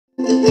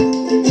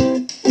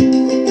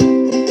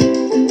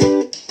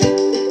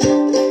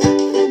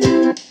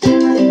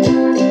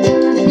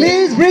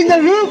Please bring the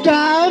roof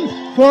down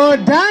for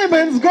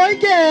Diamonds Going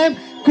Game,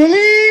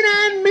 Colleen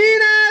and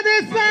Meena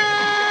this side.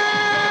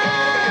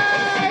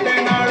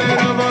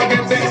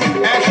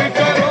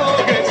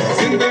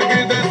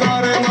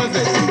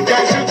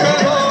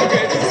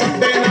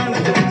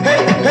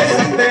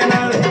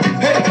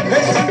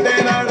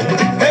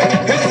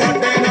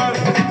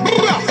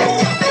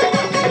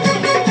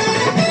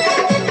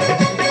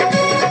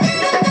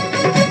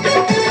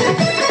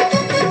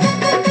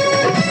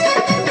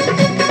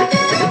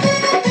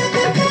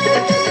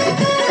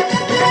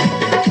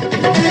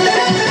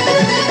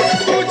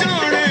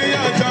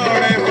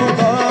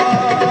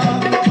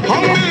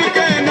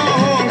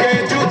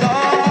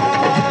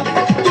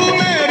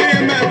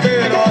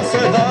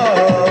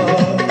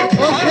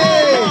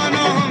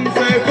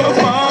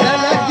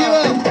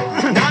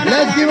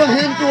 Let's give a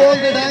hand to all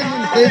the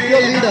diamonds. There's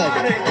your leader.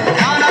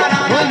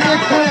 One big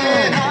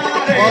hand.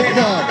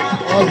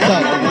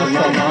 Awesome.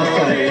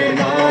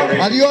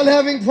 Are you all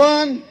having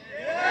fun?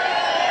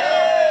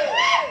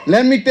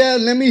 Let me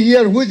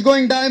hear who's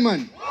going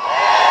diamond.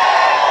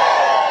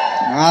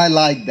 I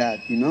like that,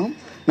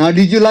 Now,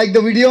 did you like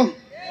the video?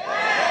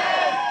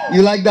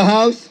 You like the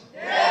house?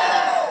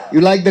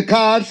 You like the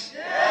cars?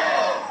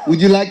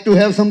 Would you like to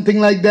have something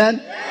like that?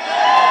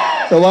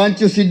 So why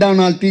don't you sit down,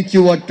 I'll teach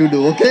you what to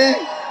do, okay?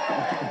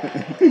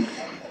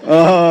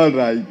 All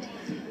right.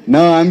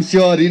 Now I'm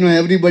sure,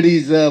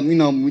 everybody's,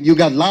 you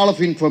got a lot of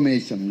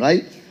information,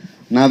 right?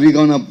 Now we're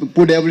going to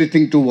put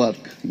everything to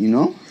work,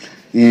 and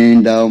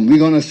we're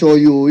going to show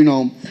you,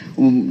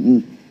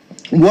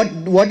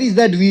 what is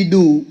that we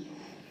do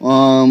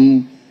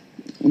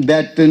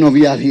that,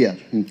 we are here,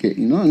 okay?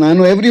 And I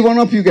know every one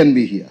of you can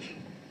be here,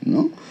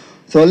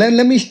 So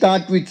let me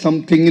start with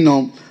something,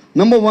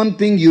 Number one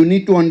thing, you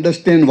need to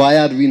understand why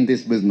are we in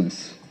this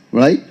business,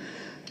 right?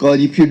 Because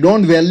if you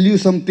don't value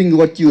something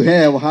what you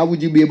have, how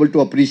would you be able to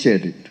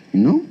appreciate it,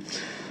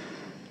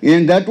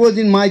 And that was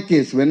in my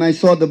case. When I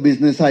saw the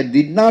business, I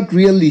did not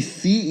really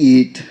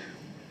see it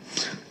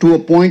to a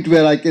point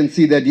where I can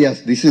see that,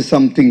 yes, this is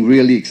something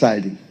really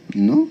exciting,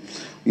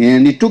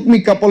 And it took me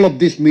a couple of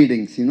these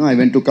meetings, I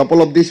went to a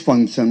couple of these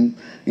functions,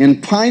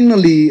 and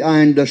finally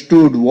I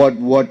understood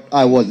what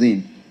I was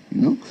in.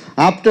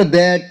 After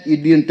that,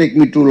 it didn't take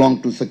me too long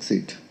to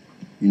succeed,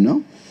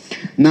 Now,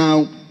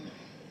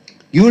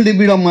 a little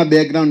bit of my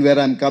background, where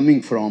I'm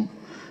coming from,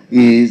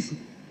 is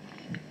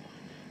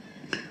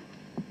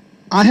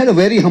I had a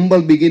very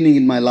humble beginning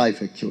in my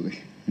life, actually,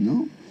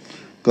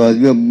 because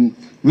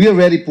we are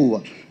very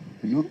poor,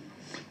 and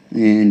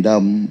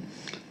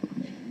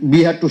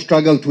we had to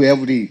struggle to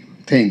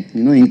everything,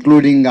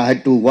 including I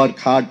had to work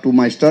hard to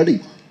my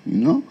study,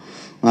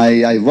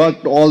 I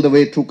worked all the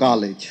way through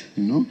college,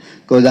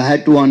 because I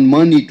had to earn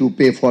money to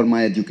pay for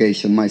my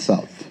education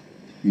myself,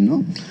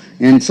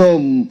 And so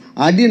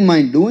I didn't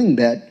mind doing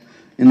that.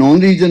 And the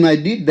only reason I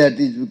did that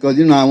is because,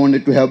 I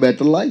wanted to have a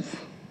better life.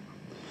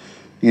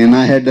 And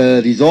I had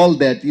resolved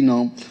that,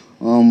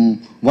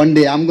 one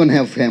day I'm going to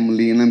have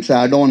family. And I'm saying,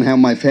 I don't want to have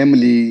my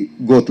family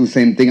go through the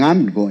same thing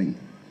I'm going,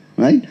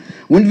 right?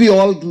 Wouldn't we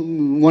all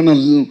want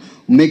to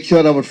make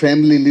sure our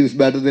family lives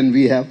better than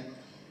we have?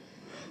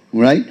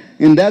 Right?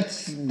 And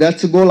that's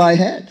the goal I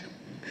had.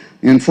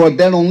 And for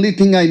that, only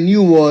thing I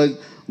knew was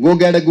go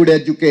get a good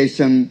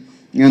education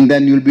and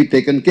then you'll be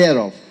taken care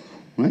of.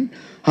 Right?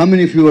 How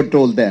many of you were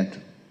told that?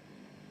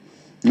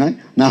 Right?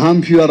 Now, how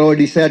many of you are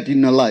already set in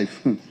your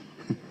life?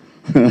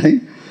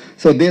 Right?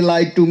 So they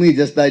lied to me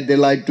just like they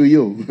lied to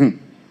you.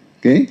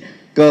 Okay?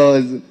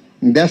 Because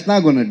that's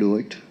not going to do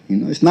it.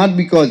 It's not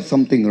because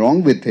something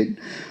wrong with it.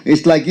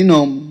 It's like,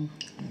 you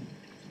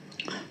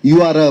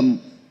are a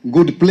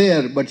good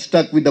player but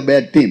stuck with a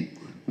bad team,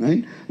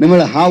 right? No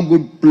matter how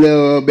good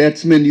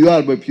batsman you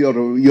are, but if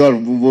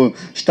you're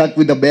stuck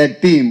with a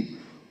bad team,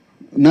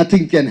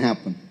 nothing can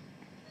happen,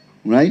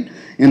 right?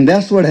 And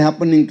that's what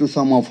happening to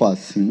some of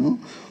us,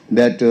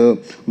 that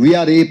we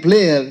are a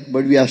player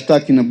but we are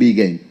stuck in a B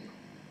game,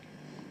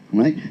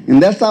 right?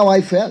 And that's how I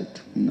felt,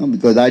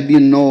 because I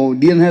didn't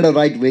have a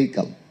right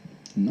vehicle,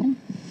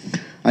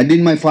 I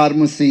did my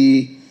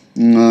pharmacy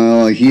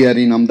here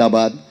in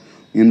Ahmedabad.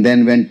 And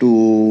then went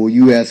to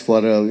US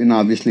for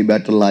obviously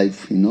better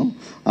life,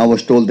 I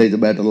was told there's a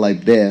better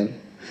life there.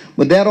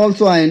 But there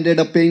also I ended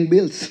up paying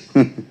bills.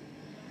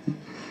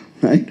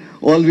 Right?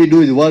 All we do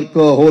is work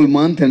a whole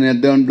month and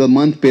at the end of the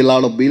month pay a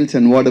lot of bills,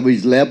 and whatever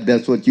is left,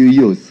 that's what you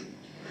use.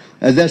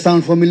 Does that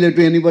sound familiar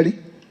to anybody?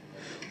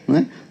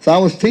 Right? So I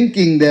was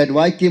thinking that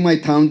why came I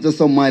thousands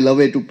of miles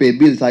away to pay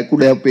bills? I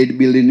could have paid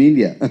bill in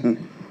India.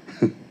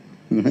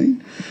 Right?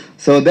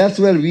 So that's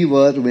where we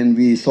were when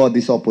we saw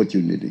this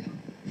opportunity.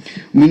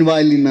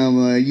 Meanwhile, in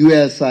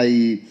US,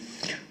 I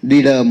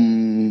did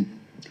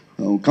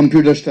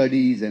computer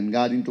studies and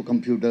got into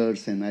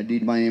computers, and I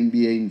did my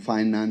MBA in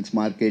finance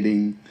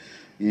marketing,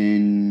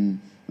 and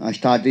I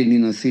started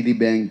in a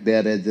Citibank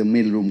there as a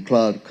mailroom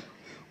clerk,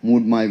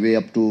 moved my way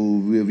up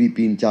to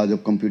VP in charge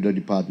of computer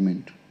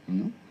department,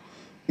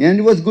 And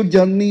it was a good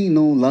journey,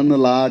 learn a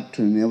lot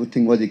and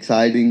everything was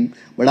exciting.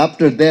 But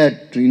after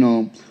that,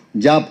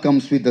 job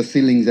comes with the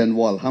ceilings and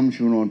wall. How much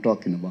you know what I'm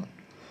talking about?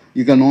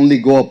 You can only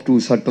go up to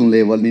a certain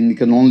level and you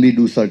can only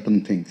do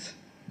certain things,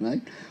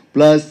 right?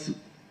 Plus,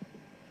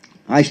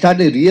 I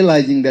started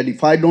realizing that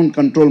if I don't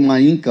control my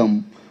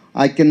income,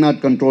 I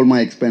cannot control my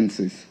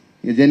expenses.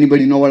 Does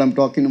anybody know what I'm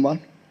talking about?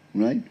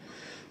 Right?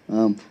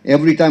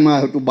 Every time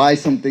I have to buy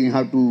something, I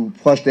have to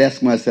first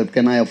ask myself,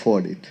 can I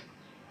afford it?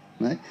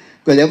 Right?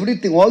 Because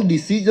everything, all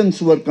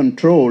decisions were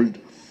controlled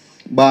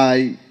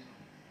by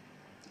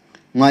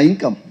my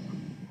income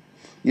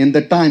and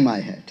the time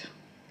I had.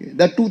 Okay?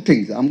 There are two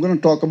things I'm going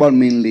to talk about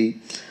mainly.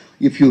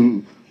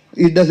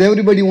 Does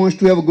everybody wants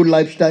to have a good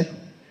lifestyle?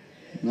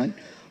 Right?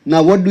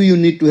 Now, what do you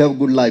need to have a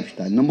good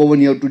lifestyle? Number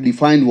one, you have to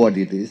define what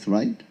it is,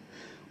 right?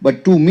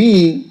 But to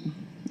me,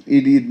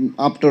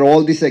 after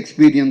all this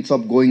experience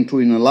of going through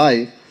in a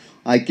life,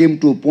 I came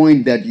to a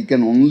point that you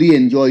can only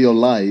enjoy your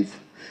life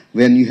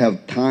when you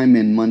have time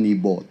and money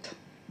both.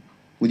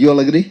 Would you all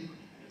agree?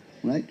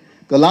 Right?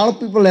 Because a lot of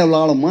people have a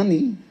lot of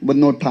money, but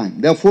no time.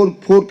 There are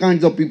four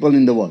kinds of people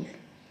in the world.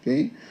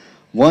 Okay?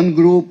 One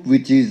group,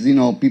 which is,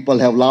 people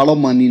have a lot of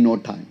money, no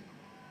time.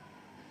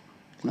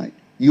 Right?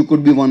 You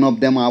could be one of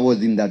them. I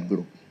was in that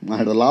group. I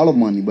had a lot of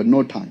money, but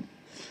no time.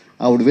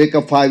 I would wake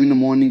up 5 in the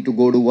morning to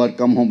go to work,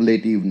 come home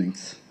late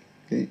evenings.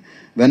 Okay?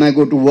 When I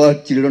go to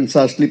work, children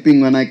are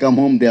sleeping. When I come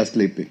home, they are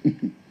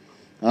sleeping.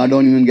 I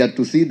don't even get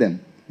to see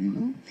them.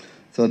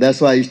 So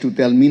that's why I used to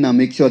tell Meena,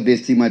 make sure they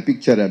see my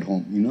picture at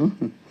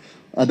home.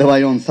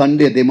 Otherwise, on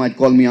Sunday, they might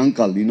call me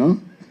uncle.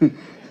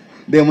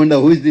 They wonder,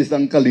 who is this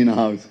uncle in the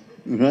house,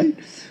 right?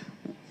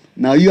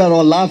 Now, you are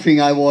all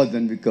laughing. I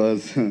wasn't,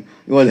 because it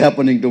was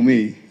happening to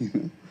me.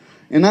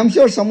 And I'm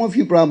sure some of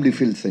you probably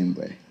feel the same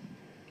way,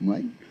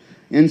 right?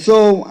 And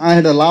so I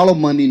had a lot of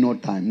money, no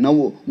time. Now,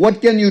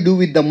 what can you do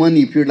with the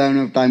money if you don't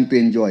have time to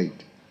enjoy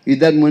it? Is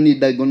that money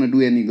that going to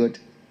do any good?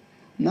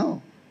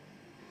 No,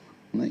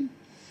 right?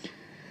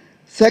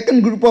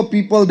 Second group of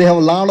people, they have a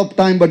lot of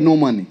time but no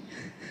money.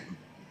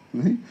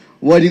 Right?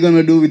 What are you going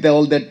to do with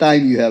all that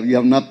time you have? You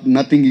have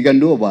nothing you can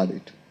do about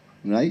it,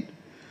 right?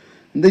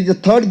 And there's a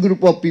third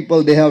group of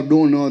people, they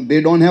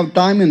don't have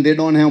time and they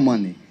don't have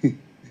money.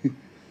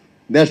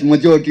 That's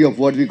majority of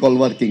what we call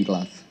working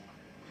class.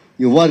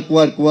 You work,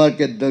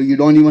 you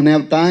don't even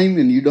have time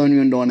and you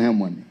don't have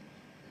money,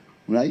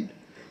 right?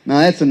 Now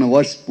that's the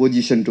worst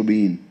position to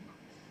be in.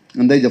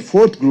 And there's a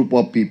fourth group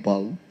of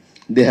people,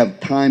 they have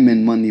time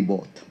and money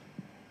both.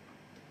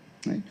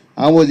 Right?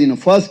 I was in the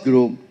first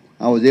group.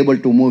 I was able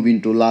to move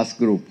into last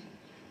group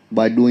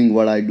by doing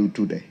what I do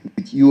today,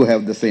 which you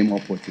have the same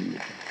opportunity.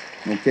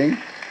 Okay?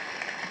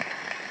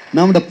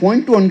 Now the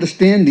point to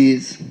understand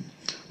is,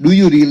 do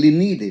you really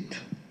need it?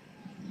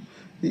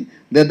 See?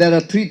 There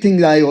are three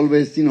things I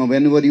always,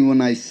 whenever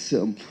even I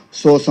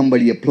saw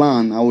somebody a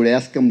plan, I would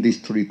ask them these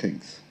three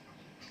things.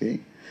 Okay?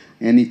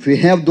 And if we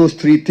have those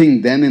three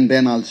things, then and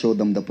then I'll show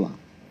them the plan.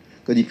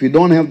 Because if you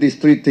don't have these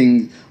three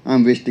things,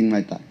 I'm wasting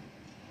my time.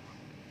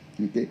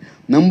 Okay.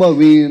 Number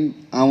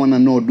one, I want to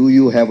know, do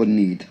you have a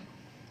need?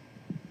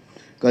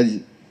 Because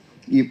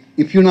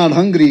if you're not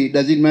hungry,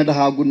 does it matter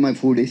how good my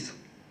food is?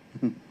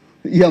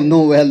 You have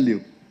no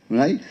value,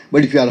 right?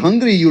 But if you are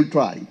hungry, you'll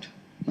try it,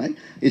 right?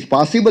 It's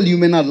possible you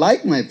may not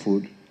like my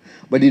food,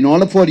 but in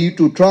order for you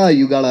to try,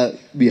 you got to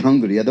be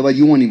hungry. Otherwise,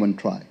 you won't even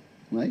try,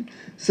 right?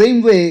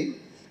 Same way,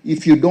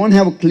 if you don't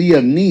have a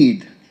clear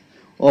need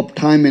of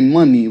time and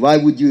money, why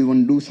would you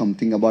even do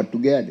something about to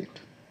get it?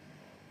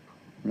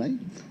 Right?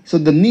 So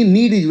the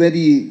need is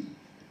very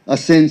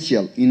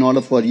essential in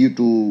order for you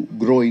to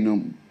grow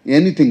in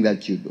anything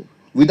that you do.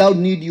 Without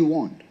need, you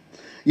won't.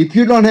 If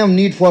you don't have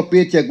need for a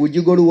paycheck, would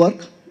you go to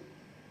work?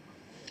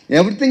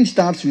 Everything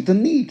starts with a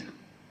need.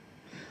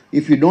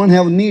 If you don't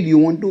have need, you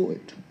won't do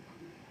it.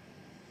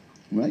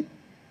 Right?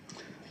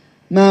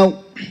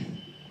 Now,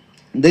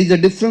 there is a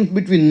difference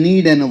between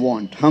need and a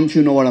want. How much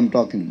you know what I'm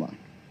talking about?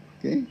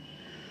 Okay?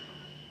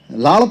 A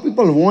lot of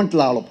people want a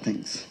lot of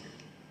things.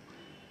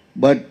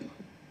 But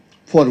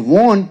for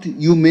want,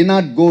 you may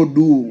not go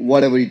do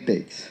whatever it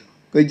takes.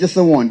 Because it's just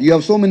a want. You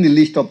have so many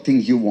list of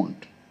things you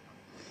want.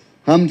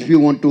 How much you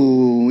want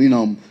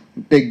to,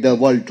 take the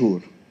world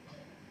tour?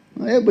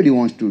 Everybody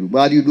wants to do.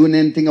 But are you doing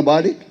anything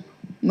about it?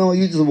 No,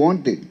 you just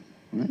want it.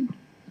 Right?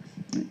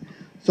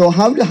 So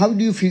how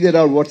do you figure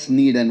out what's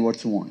need and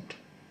what's want?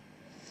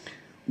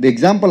 The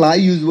example I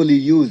usually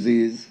use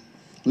is,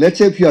 let's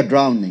say if you are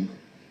drowning,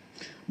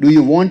 do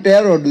you want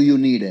air or do you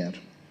need air?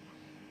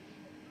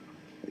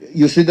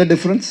 You see the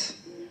difference?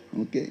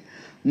 Okay.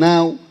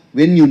 Now,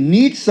 when you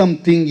need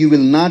something, you will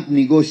not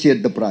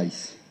negotiate the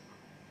price.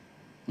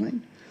 Right?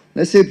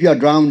 Let's say if you are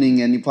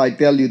drowning and if I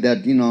tell you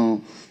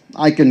that,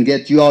 I can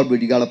get you out,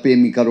 but you got to pay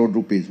me crore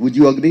rupees. Would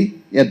you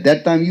agree? At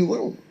that time, you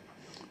will.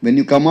 When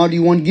you come out,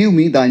 you won't give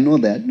me. I know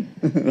that.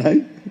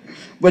 Right?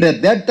 But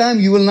at that time,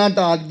 you will not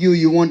argue.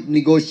 You won't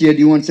negotiate.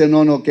 You won't say,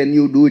 no, can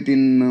you do it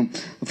in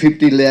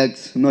 50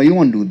 lakhs? No, you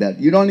won't do that.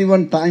 You don't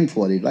even have time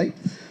for it, right?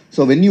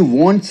 So when you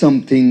want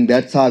something,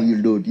 that's how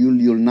you'll do it.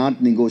 You'll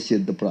not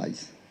negotiate the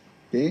price.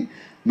 Okay?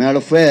 Matter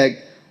of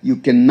fact, you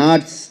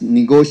cannot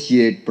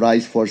negotiate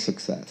price for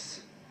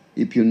success.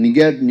 If you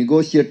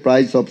negotiate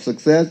price of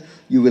success,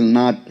 you will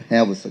not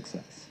have a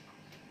success.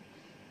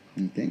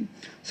 Okay?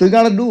 So you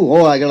gotta do,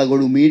 oh, I gotta go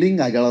to meeting,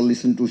 I gotta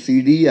listen to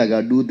CD, I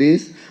gotta do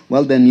this.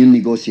 Well, then you're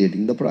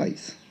negotiating the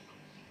price.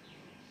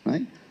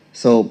 Right?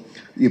 So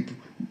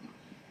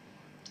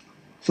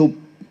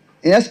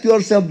ask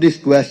yourself this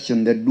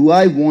question, that do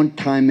I want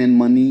time and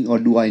money or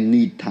do I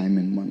need time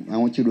and money? I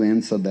want you to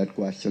answer that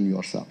question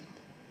yourself.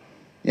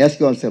 Ask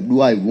yourself, do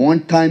I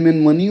want time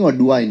and money or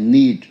do I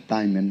need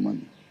time and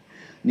money?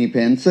 And if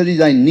the answer is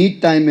I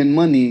need time and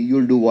money,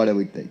 you'll do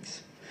whatever it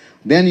takes.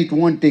 Then it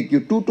won't take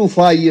you 2 to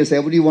 5 years,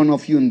 every one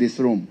of you in this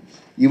room.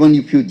 Even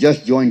if you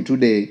just joined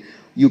today,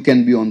 you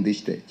can be on this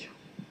stage.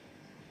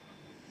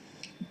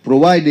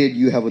 Provided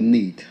you have a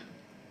need.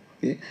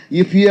 Okay?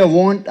 If you have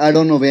want, I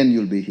don't know when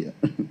you'll be here.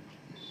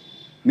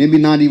 Maybe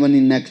not even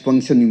in next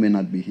function, you may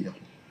not be here.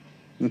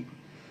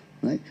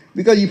 Right?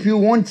 Because if you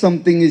want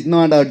something, it's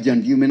not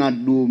urgent. You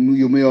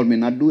may or may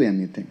not do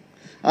anything.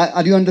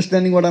 Are you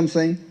understanding what I'm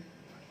saying?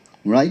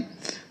 Right?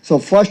 So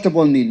first of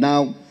all, need.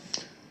 Now,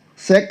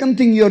 second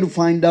thing you have to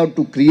find out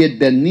to create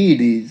that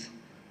need is,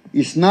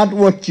 it's not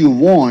what you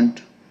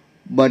want,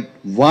 but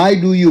why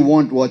do you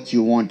want what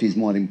you want is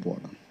more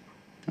important.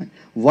 Right?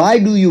 Why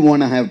do you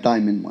want to have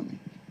time and money?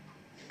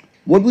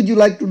 What would you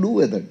like to do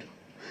with it?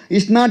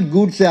 It's not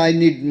good say I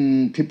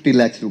need 50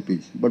 lakhs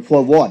rupees, but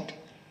for what?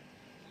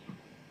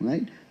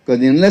 Right?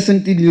 Because unless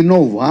until you know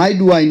why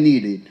do I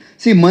need it.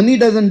 See, money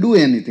doesn't do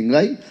anything,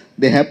 right?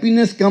 The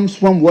happiness comes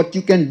from what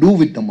you can do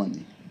with the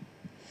money.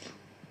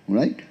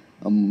 Right?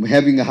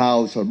 Having a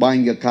house or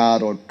buying a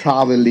car or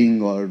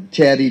traveling or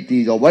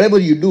charities or whatever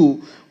you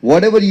do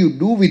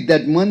with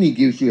that money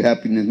gives you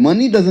happiness.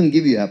 Money doesn't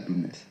give you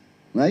happiness.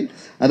 Right?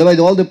 Otherwise,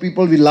 all the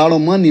people with a lot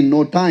of money in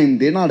no time,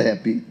 they're not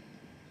happy.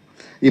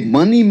 If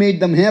money made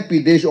them happy,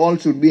 they all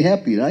should be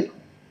happy, right?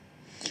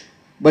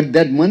 But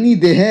that money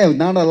they have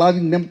not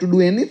allowing them to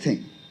do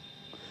anything.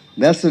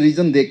 That's the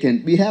reason they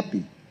can't be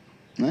happy,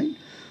 right?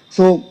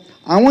 So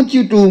I want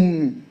you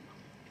to,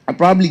 I'll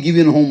probably give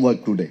you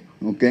homework today,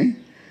 okay?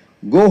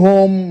 Go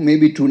home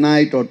maybe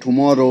tonight or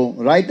tomorrow,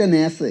 write an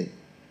essay.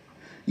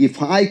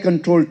 If I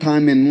control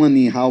time and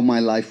money, how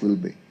my life will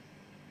be.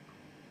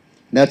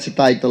 That's the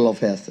title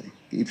of essay.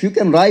 If you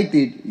can write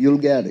it, you'll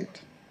get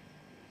it.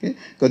 Okay?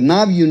 Because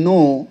now you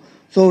know,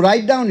 so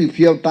write down if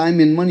you have time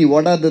and money,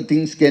 what are the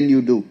things can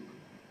you do?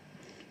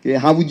 Okay?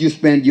 How would you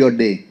spend your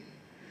day?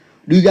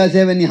 Do you guys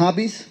have any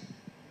hobbies?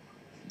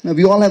 Now,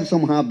 we all have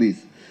some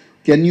hobbies.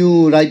 Can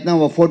you right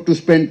now afford to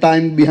spend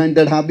time behind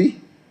that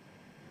hobby?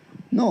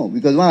 No,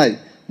 because why?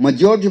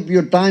 Majority of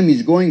your time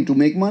is going to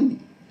make money.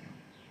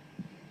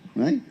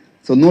 Right?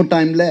 So no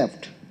time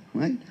left.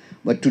 Right?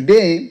 But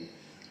today,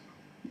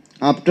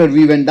 after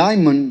we went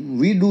diamond,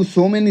 we do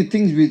so many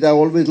things which I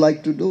always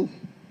like to do.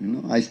 You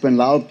know, I spend a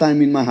lot of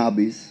time in my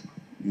hobbies,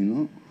 you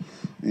know,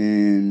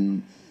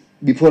 and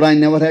before I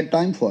never had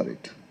time for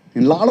it.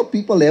 And a lot of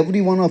people, every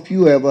one of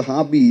you have a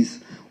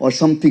hobbies or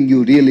something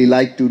you really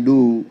like to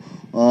do.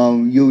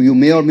 You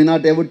may or may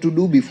not ever to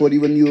do before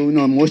even you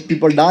know, most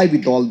people die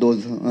with all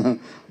those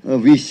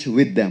wish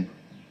with them.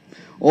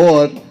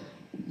 Or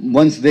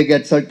once they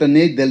get certain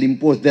age, they'll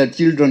impose their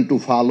children to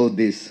follow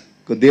this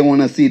because they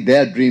want to see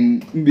their dream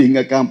being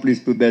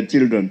accomplished to their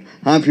children.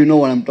 If you know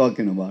what I'm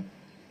talking about.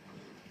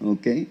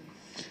 Okay?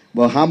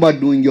 But how about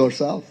doing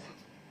yourself?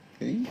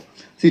 Okay?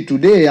 See,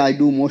 today I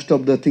do most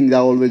of the things I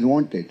always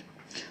wanted.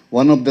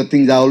 One of the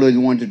things I always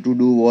wanted to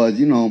do was,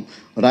 you know,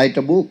 write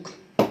a book,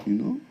 you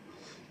know.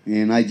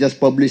 And I just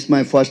published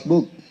my first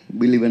book,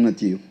 Believe and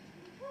Achieve.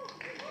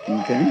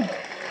 Okay?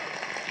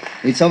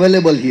 It's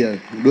available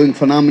here, doing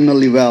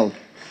phenomenally well.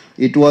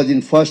 It was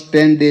in first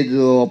 10 days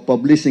of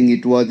publishing,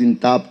 it was in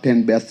top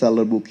 10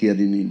 bestseller book here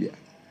in India.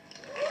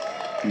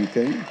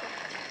 Okay?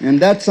 And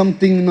that's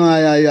something, you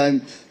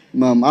know,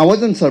 I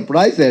wasn't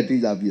surprised at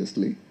it,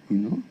 obviously, you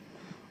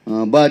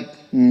know. But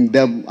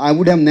I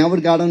would have never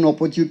gotten an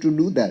opportunity to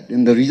do that.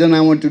 And the reason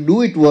I want to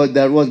do it was,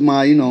 that was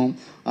my, you know,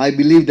 I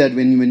believe that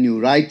when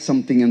you write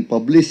something and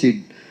publish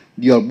it,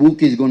 your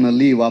book is going to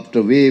live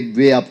after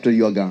way after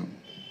you're gone.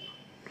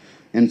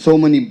 And so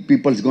many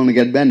people is going to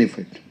get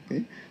benefit.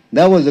 Okay?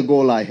 That was the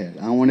goal I had.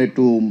 I wanted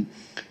to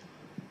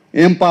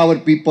empower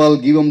people,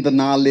 give them the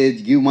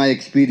knowledge, give my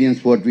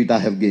experience, what I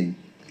have gained.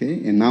 Okay?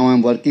 And now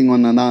I'm working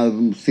on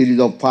another series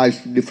of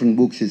 5 different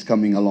books is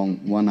coming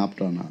along, one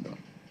after another.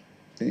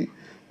 Okay?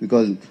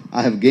 Because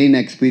I have gained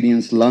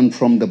experience, learned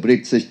from the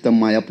Brit system,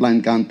 my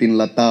upline Kantin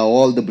Lata,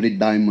 all the Brit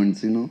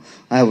diamonds, you know.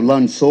 I have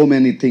learned so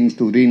many things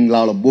to reading a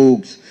lot of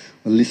books,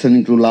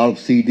 listening to a lot of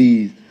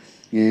CDs,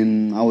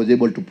 and I was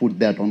able to put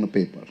that on the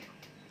paper.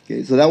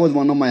 Okay? So that was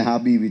one of my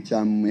hobby which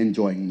I'm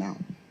enjoying now.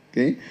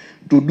 Okay?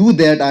 To do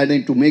that, I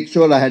need to make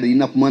sure I had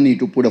enough money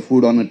to put a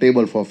food on the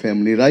table for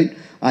family, right?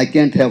 I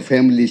can't have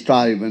family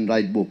starve and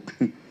write book.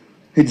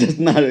 It's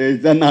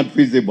not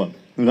feasible,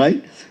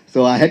 right?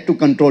 So I had to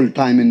control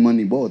time and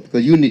money both,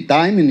 because you need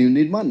time and you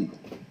need money,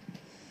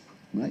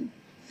 right?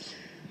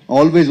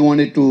 always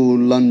wanted to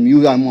learn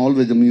music. I'm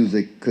always a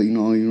music.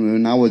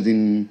 When I was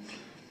in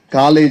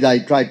college, I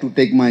tried to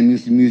take my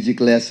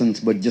music lessons,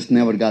 but just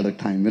never got a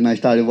time. When I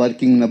started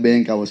working in a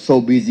bank, I was so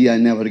busy, I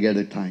never get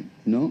a time.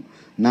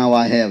 Now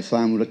I have. So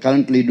I'm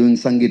currently doing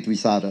Sangeet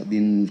Visarad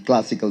in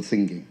classical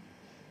singing.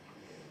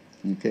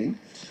 Okay.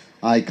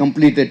 I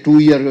completed 2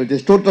 year,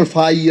 this total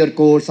 5-year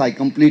course. I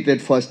completed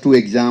first 2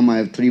 exams. I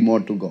have 3 more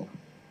to go.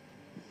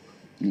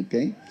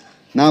 Okay.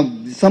 Now,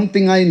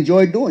 something I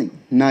enjoy doing.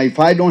 Now, if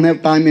I don't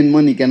have time and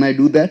money, can I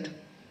do that?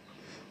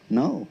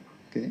 No.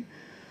 Okay.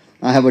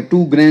 I have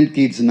 2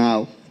 grandkids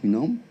now,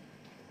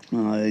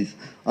 It's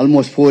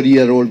almost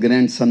 4-year-old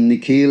grandson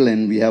Nikhil,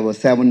 and we have a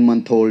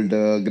 7-month-old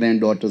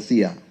granddaughter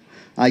Sia.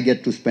 I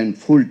get to spend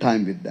full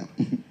time with them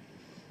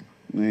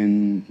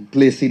and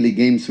play silly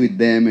games with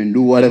them and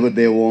do whatever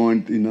they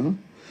want,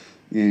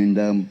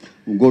 and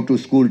go to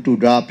school to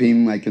drop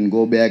him. I can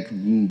go back,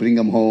 bring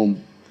him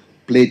home,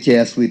 play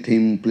chess with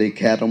him, play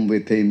carom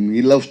with him.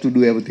 He loves to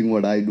do everything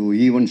what I do.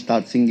 He even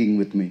starts singing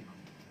with me.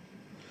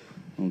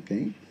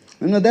 Okay.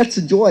 That's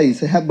a joy.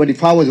 But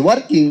if I was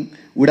working,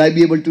 would I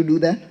be able to do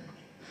that?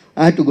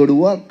 I had to go to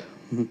work.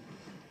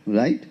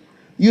 Right?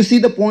 You see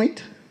the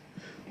point?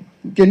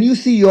 Can you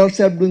see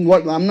yourself doing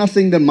what? I'm not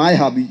saying that my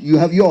hobby, you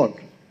have yours.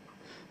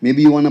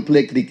 Maybe you want to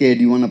play cricket,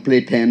 you want to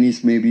play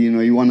tennis, maybe,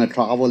 you want to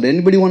travel.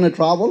 Anybody want to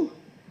travel?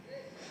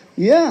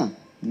 Yeah.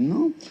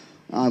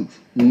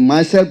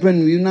 Myself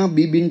and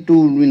we've been to,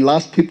 in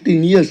last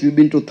 15 years, we've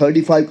been to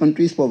 35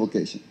 countries for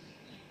vacation.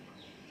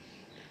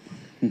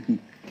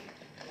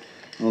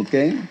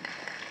 Okay?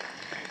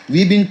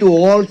 We've been to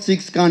all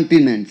 6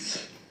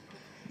 continents.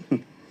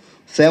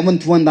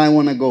 7th one I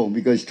want to go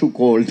because it's too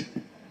cold.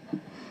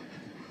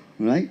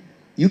 Right?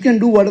 You can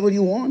do whatever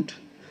you want.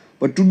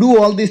 But to do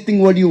all these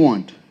things, what do you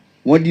want?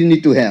 What do you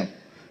need to have?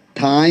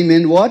 Time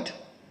and what?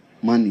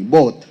 Money,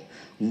 both.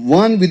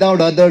 One without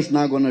others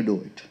not going to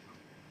do it.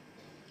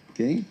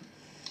 Okay?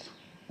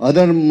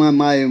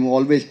 My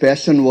always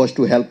passion was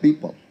to help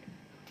people.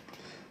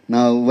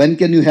 Now, when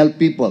can you help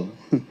people?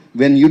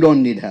 When you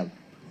don't need help.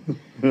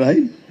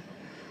 Right?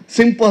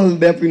 Simple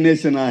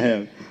definition I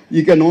have.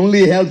 You can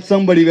only help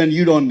somebody when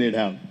you don't need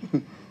help.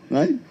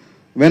 Right?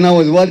 When I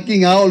was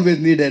working, I always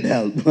needed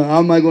help. How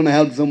am I going to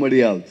help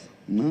somebody else?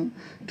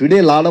 Today,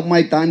 a lot of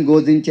my time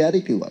goes in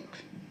charity work.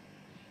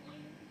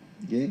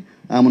 Okay?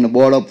 I'm on the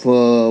board of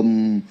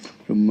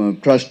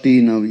trustee.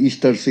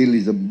 Easter Seal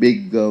is a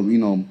big,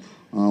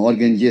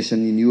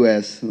 organization in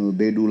US.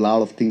 They do a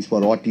lot of things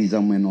for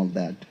autism and all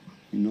that.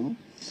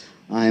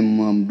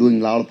 I'm doing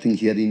a lot of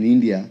things here in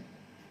India.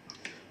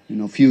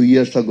 A few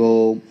years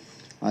ago,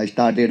 I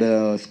started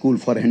a school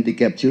for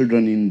handicapped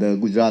children in the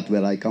Gujarat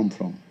where I come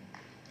from.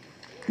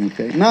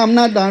 Okay. Now,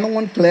 I don't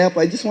want to clap.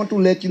 I just want to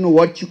let you know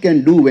what you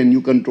can do when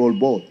you control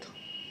both.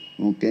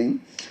 Okay.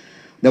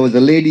 There was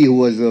a lady who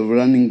was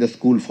running the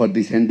school for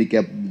these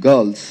handicapped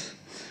girls,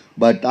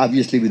 but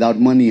obviously without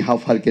money, how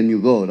far can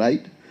you go,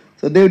 right?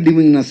 So they were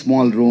living in a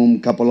small room,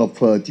 couple of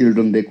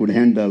children they could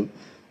handle.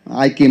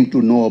 I came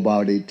to know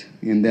about it,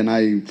 and then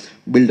I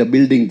built a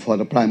building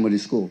for a primary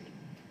school.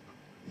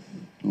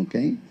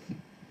 Okay.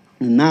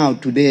 And now,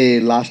 today,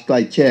 last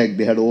I checked,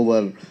 they had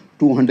over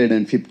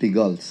 250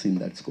 girls in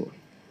that school.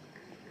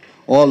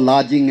 All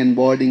lodging and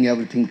boarding,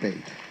 everything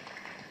paid.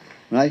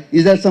 Right?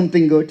 Is that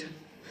something good?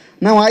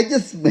 Now, I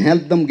just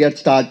help them get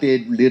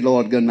started, little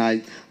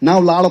organized. Now,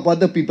 a lot of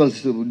other people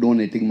are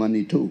donating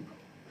money too.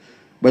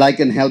 But I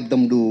can help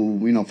them do,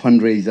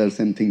 fundraisers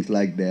and things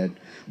like that.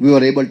 We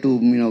were able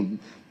to,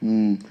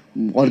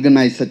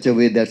 organize such a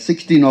way that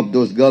 16 of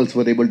those girls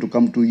were able to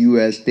come to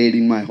US, stayed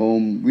in my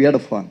home. We had a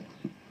fun.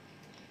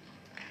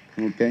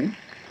 Okay?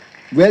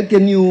 Where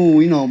can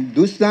you,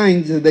 those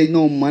times there's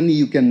no money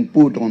you can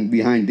put on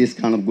behind this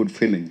kind of good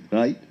feeling,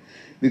 right?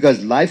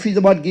 Because life is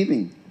about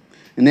giving.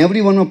 And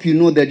every one of you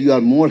know that you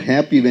are more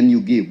happy when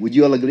you give. Would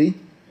you all agree?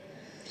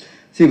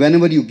 See,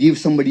 whenever you give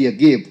somebody a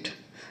gift,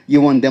 you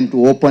want them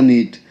to open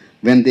it.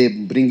 When they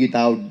bring it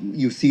out,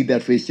 you see their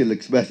facial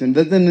expression.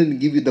 Doesn't it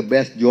give you the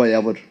best joy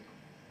ever?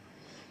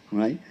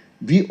 Right?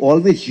 We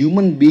always,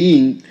 human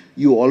being,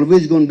 you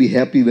always going to be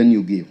happy when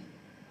you give.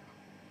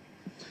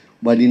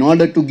 But in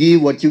order to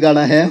give, what you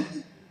gotta have?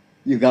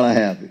 You gotta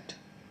have it.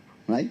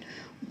 Right?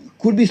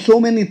 Could be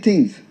so many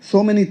things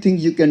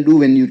you can do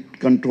when you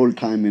control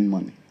time and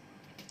money.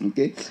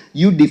 Okay?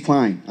 You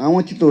define. I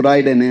want you to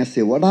write an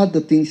essay. What are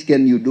the things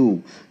can you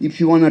do? If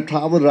you want to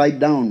travel, write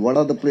down. What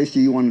are the places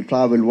you want to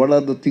travel? What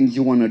are the things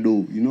you want to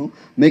do?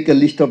 Make a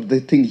list of the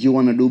things you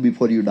want to do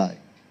before you die.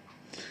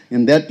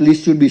 And that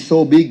list should be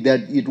so big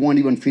that it won't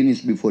even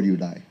finish before you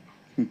die.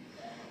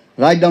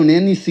 Write down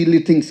any silly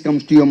things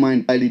comes to your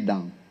mind, write it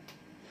down.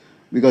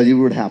 Because it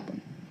would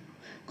happen.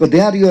 Because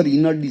they are your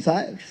inner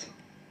desires.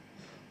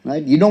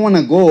 Right? You don't want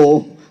to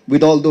go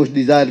with all those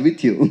desires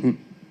with you.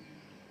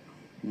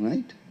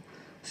 Right?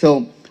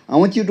 So I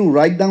want you to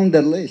write down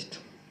the list.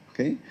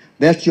 Okay?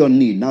 That's your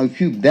need. Now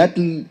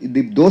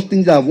if those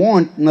things I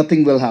want,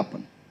 nothing will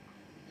happen.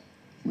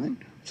 Right?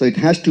 So it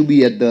has to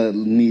be at the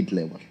need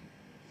level.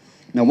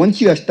 Now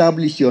once you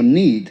establish your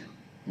need,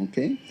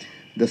 okay,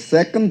 The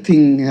second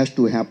thing has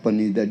to happen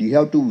is that you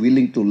have to be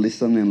willing to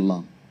listen and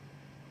learn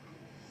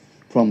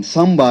from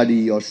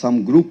somebody or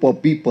some group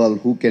of people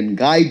who can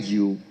guide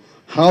you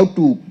how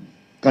to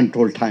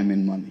control time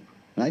and money,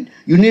 right?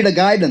 You need a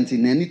guidance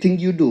in anything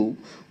you do.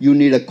 You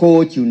need a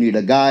coach, you need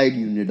a guide,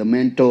 you need a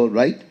mentor,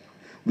 right?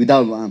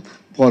 Without,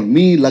 for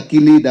me,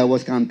 luckily, that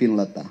was Kantin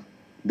Lata.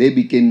 They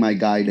became my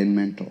guide and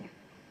mentor,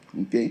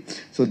 okay?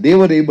 So they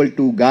were able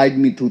to guide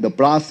me through the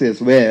process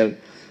where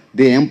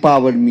they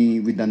empowered me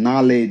with the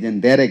knowledge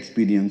and their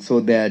experience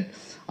so that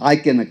I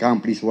can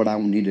accomplish what I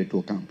needed to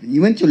accomplish.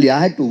 Eventually, I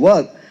had to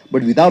work,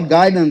 but without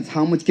guidance,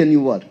 how much can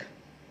you work?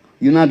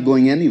 You're not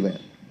going anywhere,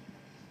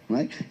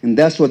 right? And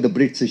that's what the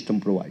Bridge system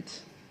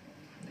provides,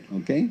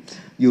 okay?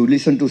 You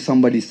listen to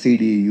somebody's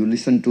CD, you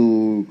listen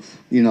to,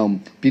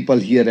 people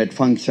here at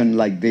function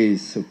like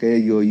this, okay?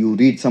 You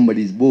read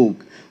somebody's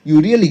book, you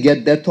really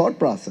get their thought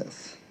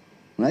process,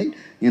 right?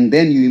 And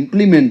then you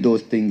implement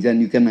those things and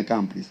you can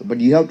accomplish it. But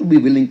you have to be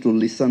willing to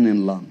listen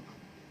and learn.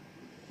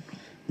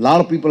 A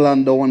lot of people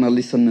don't want to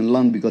listen and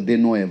learn because they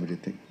know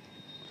everything.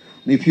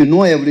 If you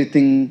know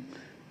everything,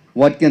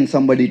 what can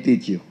somebody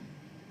teach you?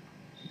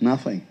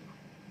 Nothing,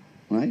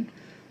 right?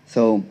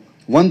 So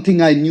one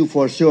thing I knew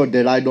for sure,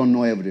 that I don't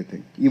know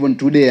everything. Even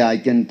today, I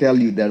can tell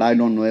you that I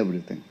don't know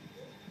everything,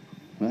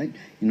 right?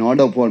 In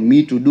order for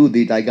me to do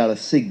that, I got to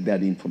seek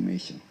that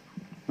information.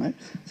 Right?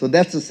 So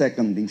that's the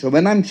second thing. So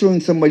when I'm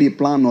showing somebody a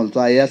plan also,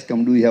 I ask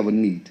them, do you have a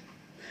need?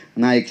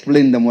 And I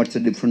explain them what's the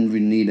difference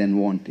between need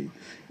and wanting.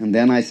 And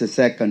then I say,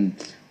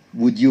 second,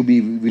 would you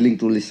be willing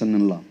to listen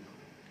and learn?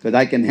 Because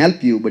I can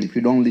help you, but if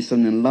you don't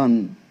listen and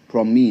learn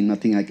from me,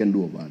 nothing I can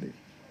do about it.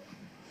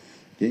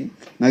 Okay?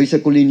 Now you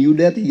say, Colleen, you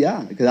that?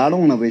 Yeah, because I don't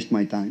want to waste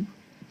my time.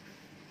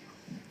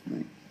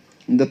 Right?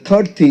 And the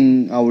third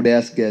thing I would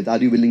ask is, are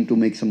you willing to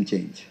make some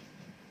change?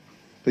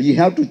 Because you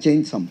have to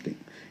change something.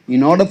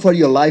 In order for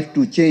your life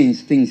to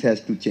change, things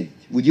has to change.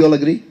 Would you all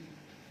agree?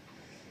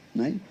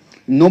 Right?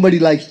 Nobody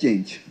likes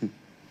change.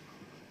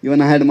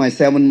 Even I had my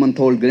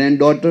 7-month-old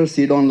granddaughter,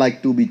 she don't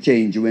like to be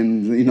changed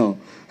when,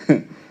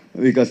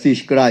 because she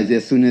cries.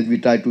 As soon as we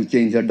try to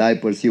change her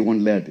diaper, she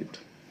won't let it.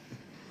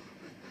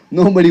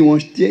 Nobody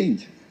wants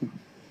change,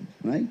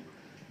 right?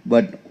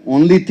 But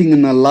only thing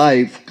in a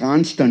life,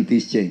 constant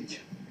is change.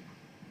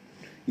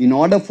 In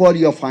order for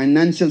your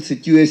financial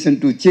situation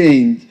to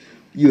change,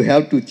 you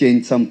have to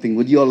change something.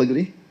 Would you all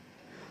agree?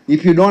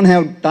 If you don't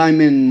have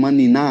time and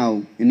money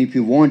now, and if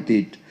you want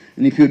it,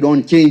 and if you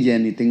don't change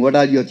anything, what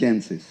are your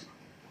chances?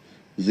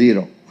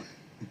 0.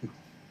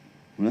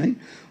 Right?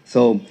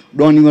 So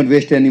don't even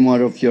waste any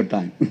more of your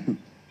time.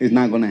 It's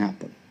not going to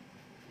happen.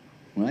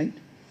 Right?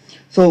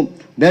 So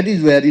that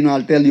is where,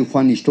 I'll tell you a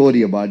funny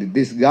story about it.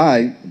 This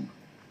guy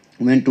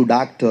went to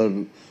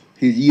doctor,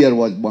 his ear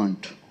was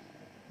burnt.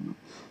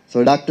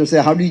 So doctor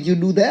said, how did you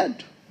do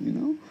that?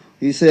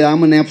 He said,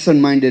 I'm an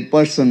absent-minded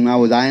person. I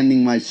was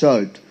ironing my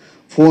shirt.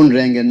 Phone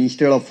rang, and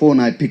instead of phone,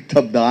 I picked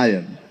up the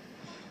iron.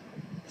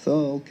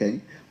 So,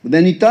 okay. But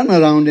then he turned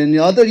around, and the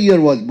other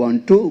ear was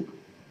burnt too.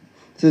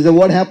 So he said,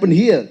 what happened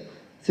here?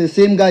 He said,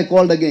 same guy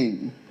called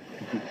again.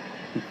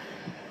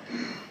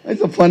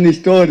 It's a funny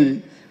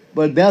story,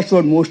 but that's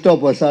what most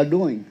of us are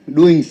doing.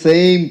 Doing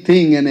same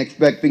thing and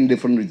expecting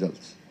different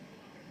results.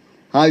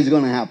 How is it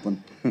going to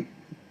happen?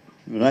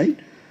 Right?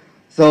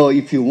 So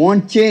if you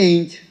want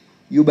change,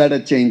 you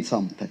better change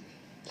something.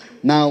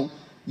 Now,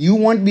 you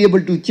won't be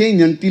able to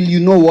change until you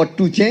know what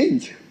to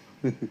change.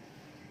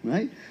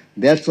 Right?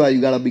 That's why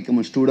you got to become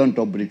a student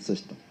of Bridge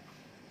system.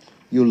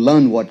 You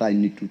learn what I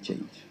need to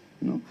change.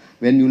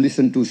 When you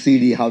listen to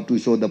CD, how to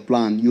show the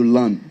plan, you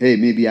learn, hey,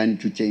 maybe I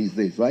need to change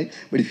this, right?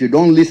 But if you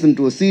don't listen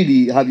to a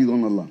CD, how are you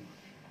going to learn?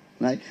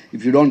 Right?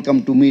 If you don't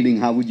come to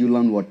meeting, how would you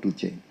learn what to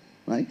change?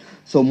 Right?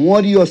 So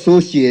more you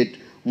associate,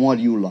 more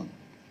you learn.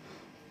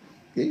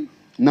 Okay?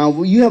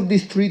 Now, you have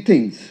these 3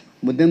 things.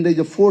 But then there's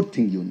a 4th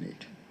thing you need.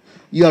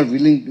 You have a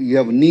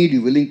need,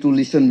 you're willing to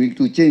listen, willing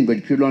to change, but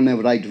if you don't have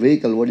the right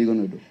vehicle, what are you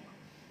going to do?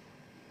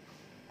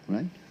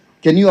 Right?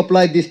 Can you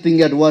apply this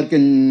thing at work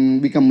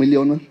and become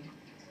millionaire?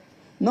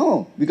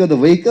 No, because the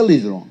vehicle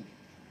is wrong.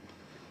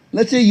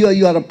 Let's say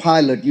you are a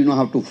pilot, you know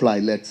how to fly,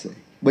 let's say.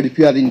 But if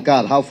you are in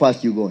car, how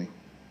fast you going?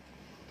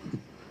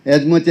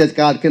 As much as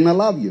car can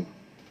allow you.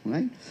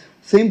 Right?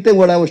 Same thing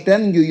what I was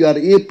telling you, you are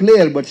a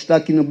player but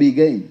stuck in a big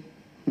game.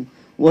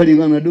 What are you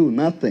going to do?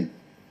 Nothing.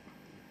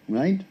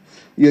 Right?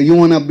 You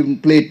want to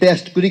play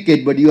test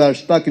cricket, but you are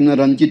stuck in a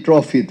Ranji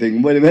Trophy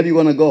thing. Where are you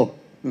going to go?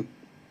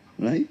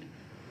 Right?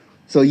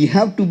 So you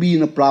have to be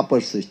in a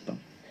proper system.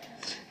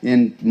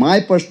 And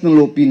my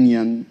personal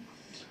opinion,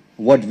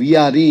 what we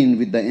are in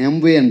with the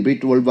Amway and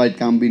Bridge Worldwide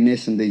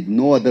combination, there is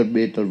no other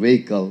better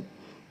vehicle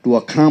to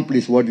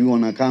accomplish what we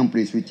want to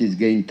accomplish, which is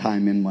gain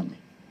time and money.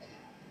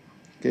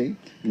 Okay?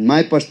 In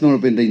my personal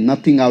opinion, there is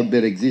nothing out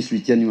there exists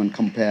which anyone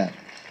compare.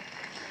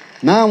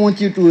 Now I want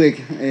you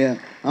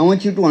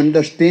to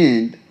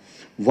understand,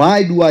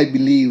 why do I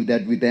believe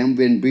that with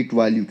Amway and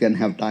Bridgewile you can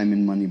have time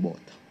and money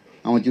both?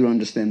 I want you to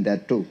understand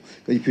that too.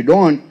 Because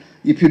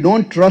if you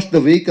don't trust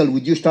the vehicle,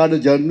 would you start a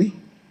journey?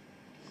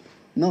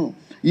 No.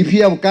 If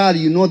you have a car,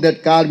 you know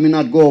that car may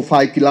not go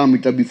 5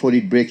 kilometers before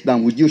it breaks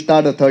down. Would you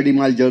start a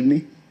 30-mile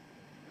journey?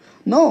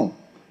 No,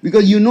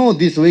 because you know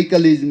this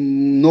vehicle is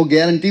no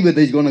guarantee whether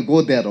it's going to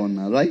go there or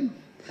not, right?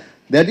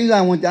 That is,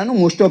 I know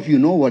most of you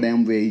know what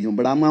Amway is,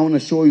 but I want to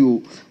show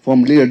you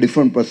from a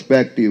different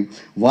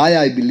perspective why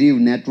I believe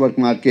network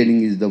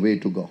marketing is the way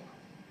to go.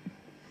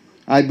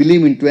 I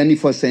believe in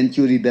 21st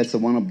century, that's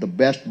one of the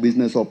best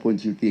business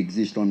opportunity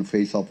exists on the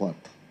face of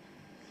earth,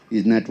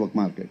 is network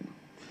marketing.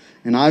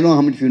 And I don't know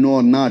how many of you know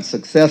or not,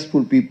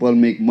 successful people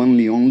make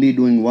money only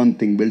doing one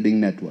thing, building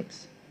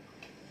networks.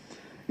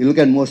 You look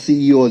at more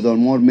CEOs or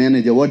more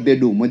managers, what they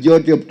do,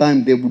 majority of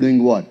time they're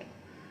doing what?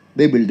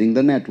 They're building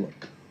the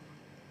network.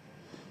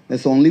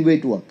 That's the only way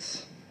it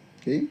works,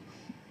 okay?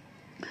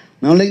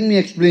 Now let me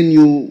explain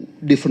you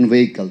different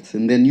vehicles,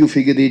 and then you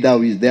figure it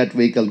out, is that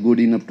vehicle good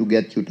enough to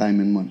get you time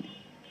and money,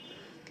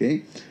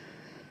 okay?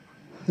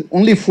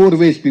 Only 4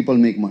 ways people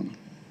make money.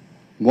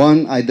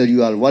 One, either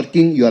you are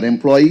working, you are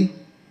employee.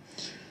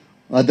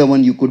 Other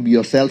one, you could be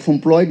your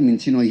self-employed,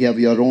 means, you have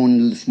your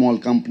own small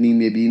company,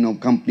 maybe,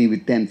 company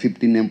with 10,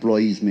 15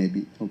 employees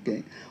maybe,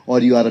 okay? Or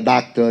you are a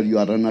doctor, you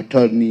are an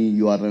attorney,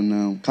 you are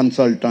a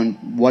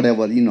consultant,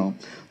 whatever, you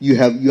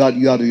are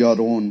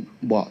your own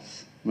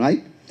boss,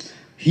 right?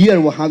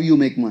 Here, how you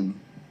make money?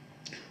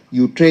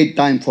 You trade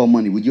time for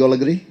money. Would you all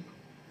agree?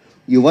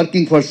 You're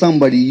working for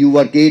somebody, you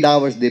work 8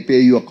 hours, they pay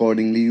you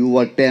accordingly. You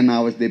work 10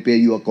 hours, they pay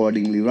you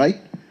accordingly,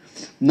 right?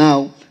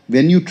 Now,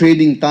 when you're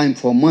trading time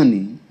for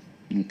money,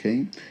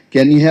 okay,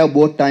 can you have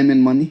both time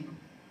and money?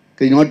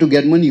 Because in order to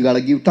get money, you got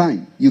to give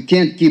time. You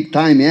can't keep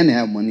time and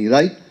have money,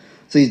 right?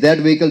 So is that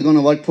vehicle going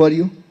to work for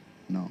you?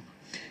 No.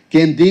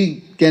 Can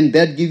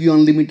that give you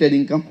unlimited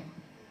income?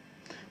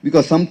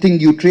 Because something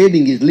you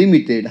trading is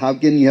limited, how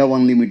can you have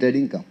unlimited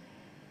income?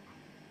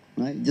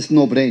 Right? Just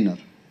no-brainer,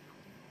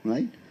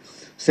 right?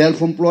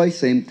 Self-employed,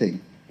 same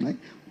thing, right?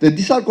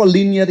 These are called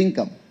linear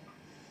income.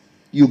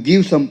 You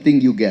give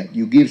something, you get.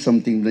 You give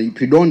something,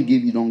 if you don't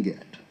give, you don't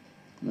get,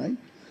 right?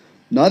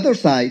 The other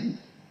side,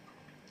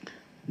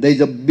 there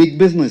is a big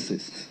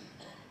businesses.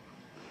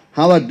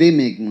 How are they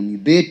make money?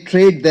 They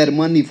trade their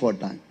money for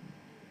time,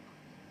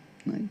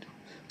 right?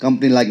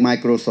 Company like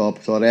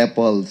Microsoft or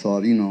Apple's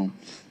or,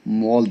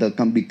 all the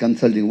big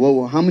consulting.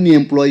 Well, how many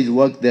employees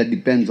work there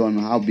depends on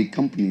how big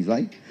companies,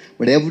 right?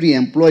 But every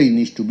employee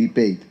needs to be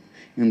paid.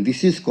 And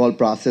this is called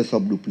process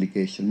of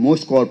duplication.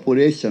 Most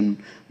corporations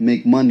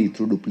make money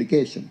through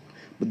duplication.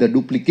 But the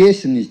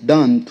duplication is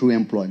done through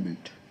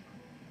employment,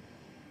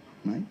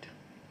 right?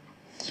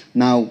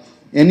 Now,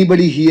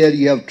 anybody here,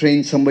 you have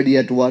trained somebody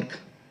at work?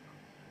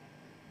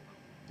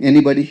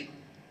 Anybody?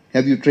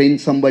 Have you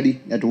trained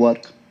somebody at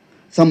work?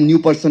 Some new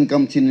person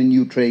comes in and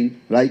you train,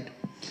 right?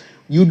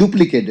 You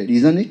duplicated,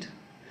 isn't it?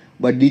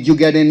 But did you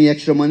get any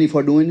extra money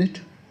for doing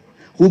it?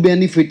 Who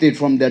benefited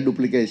from that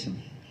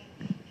duplication?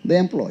 The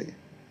employee,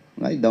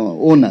 right? The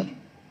owner,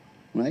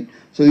 right?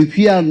 So if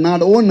you are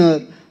not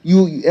owner,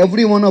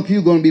 every one of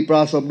you going to be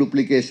process of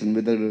duplication,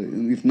 whether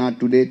if not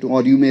today,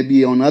 or you may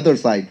be on other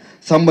side.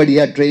 Somebody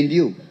had trained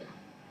you,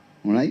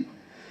 right?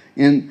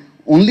 And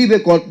only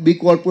the big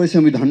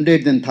corporation with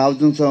hundreds and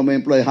thousands of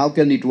employees, how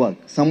can it work?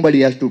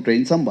 Somebody has to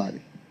train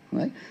somebody,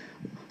 right?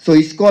 So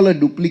it's called a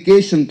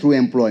duplication through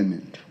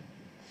employment.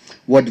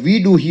 What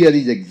we do here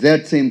is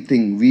exact same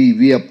thing.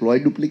 We employ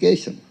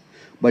duplication.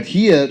 But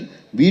here,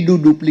 we do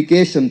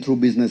duplication through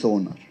business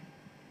owner,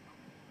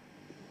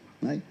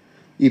 right?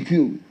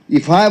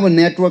 If I have a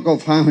network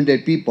of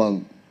 500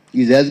 people,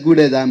 is as good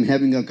as I'm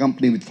having a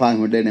company with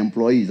 500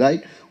 employees,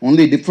 right?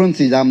 Only difference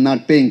is I'm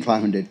not paying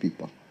 500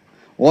 people.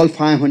 All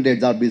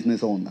 500 are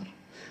business owner.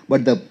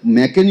 But the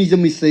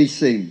mechanism is the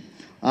same.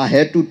 I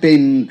had to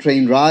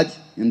train Raj,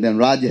 and then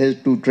Raj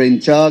has to train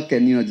Chuck,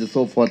 and just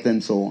so forth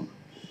and so on.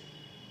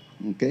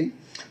 Okay?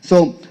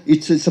 So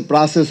it's a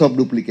process of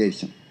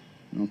duplication.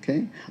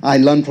 Okay? I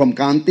learned from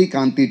Kanti,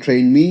 Kanti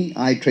trained me,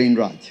 I trained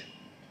Raj.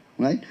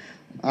 Right?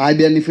 I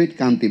benefit,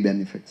 Kanti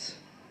benefits.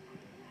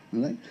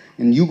 Right?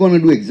 And you're going to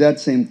do exact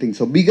same thing.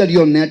 So bigger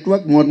your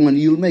network, more money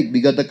you'll make.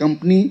 Bigger the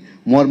company,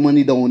 more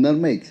money the owner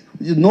makes.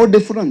 There's no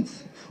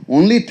difference.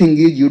 Only thing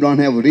is you don't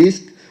have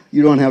risk,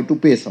 you don't have to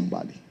pay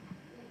somebody.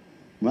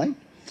 Right?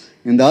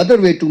 And the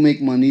other way to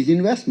make money is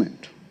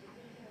investment.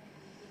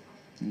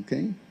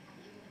 Okay?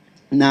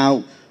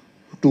 Now,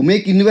 to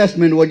make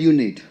investment, what do you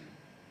need?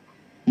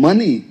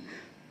 Money.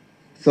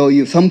 So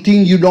if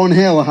something you don't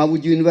have, how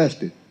would you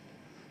invest it?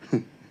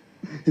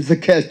 It's a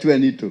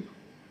catch-22,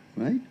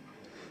 right?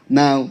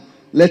 Now,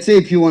 let's say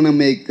if you want to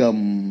make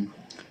 10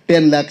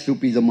 lakhs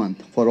rupees a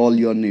month for all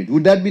your needs.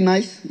 Would that be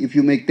nice if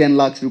you make 10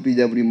 lakhs rupees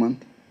every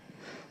month?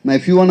 Now,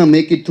 if you want to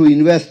make it through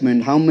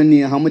investment, how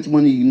much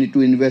money you need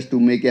to invest to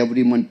make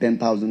every month 10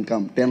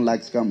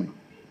 lakhs coming?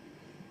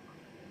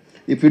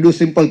 If you do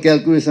simple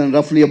calculation,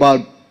 roughly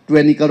about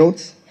 20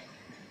 crores,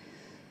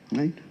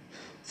 right?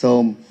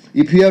 So,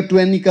 if you have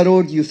 20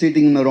 crores, you're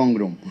sitting in the wrong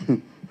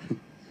room.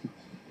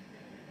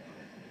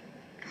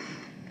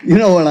 You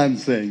know what I'm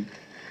saying?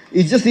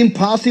 It's just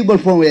impossible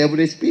for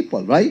average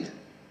people, right?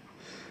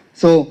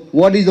 So,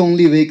 what is the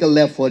only vehicle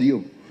left for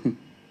you?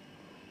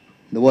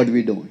 what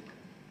we doing.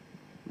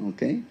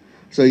 Okay?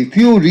 So if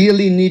you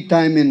really need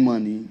time and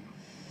money,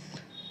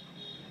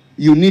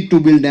 you need to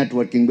build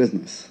networking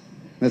business.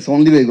 That's the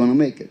only way you're going to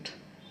make it.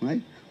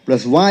 Right?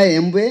 Plus why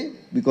Amway?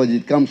 Because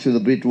it comes with the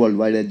BRIT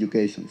worldwide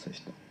education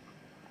system.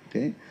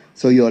 Okay?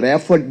 So your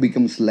effort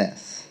becomes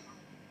less.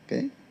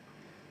 Okay?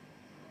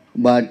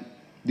 But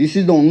this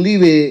is the only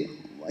way.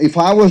 If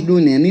I was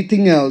doing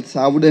anything else,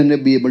 I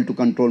wouldn't be able to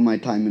control my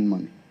time and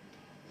money.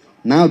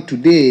 Now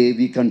today,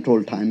 we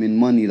control time and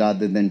money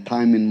rather than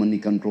time and money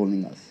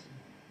controlling us.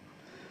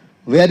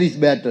 Where is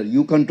better?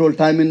 You control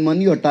time and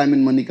money or time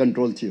and money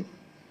controls you?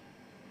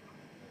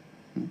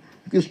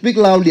 If you speak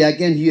loudly, I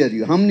can hear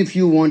you. How many of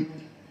you want,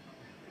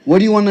 what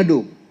do you want to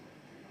do?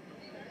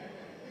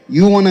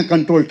 You want to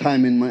control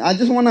time and money. I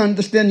just want to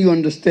understand you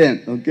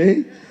understand,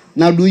 okay?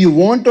 Now, do you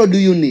want or do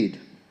you need?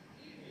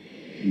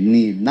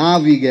 Need. Now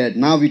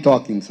we're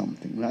talking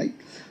something, right?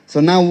 So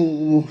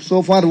now,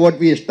 so far what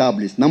we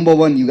established, number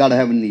one, you got to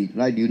have a need,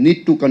 right? You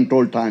need to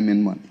control time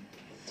and money.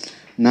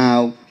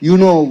 Now, you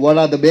know what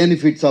are the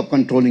benefits of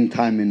controlling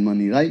time and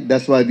money, right?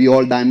 That's why we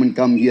all diamond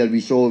come here,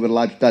 we show our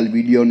lifestyle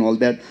video and all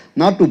that,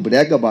 not to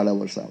brag about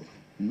ourselves.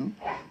 You know?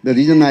 The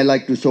reason I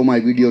like to show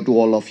my video to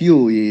all of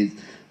you is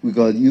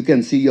because you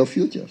can see your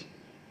future.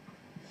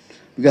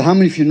 Because how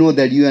many of you know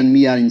that you and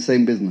me are in the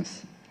same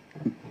business?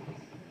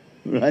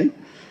 Right?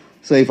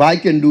 So if I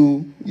can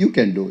do, you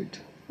can do it,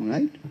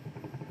 right?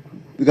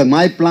 Because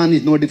my plan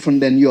is no different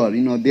than yours.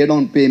 You know, they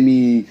don't pay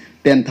me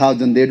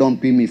 10,000, they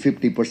don't pay me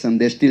 50%,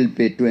 they still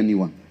pay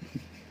 21.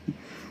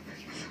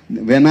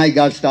 When I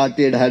got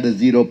started, I had a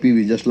 0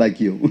 PV just like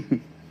you.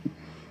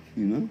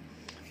 You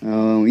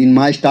know, in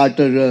my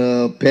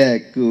starter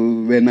pack,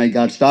 when I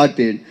got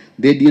started,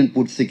 they didn't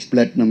put 6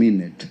 platinum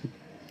in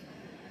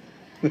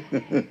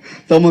it.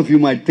 Some of you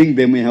might think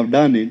they may have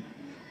done it.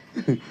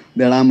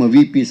 That I'm a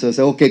VP, so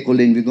say, okay,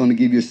 Colin, we're going to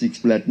give you 6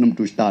 platinum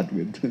to start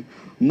with.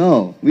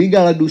 No, we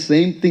got to do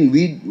same thing.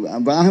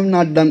 I have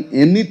not done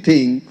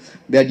anything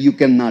that you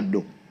cannot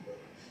do.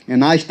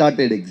 And I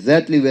started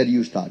exactly where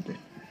you started.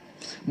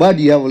 But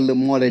you have a little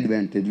more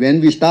advantage.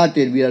 When we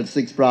started, we had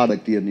 6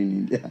 products here in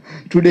India.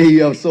 Today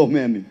you have so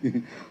many.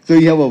 So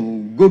you have a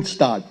good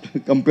start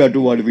compared to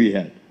what we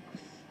had.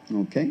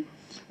 Okay?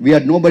 We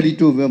had nobody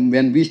to,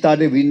 when we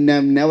started, we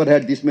never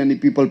had this many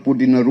people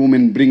put in a room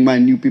and bring my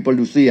new people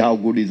to see how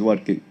good is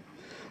working.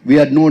 We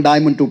had no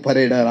diamond to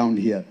parade around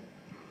here.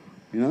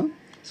 You know?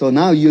 So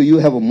now you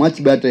have a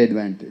much better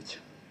advantage.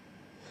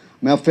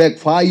 Matter of fact,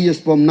 5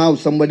 years from now,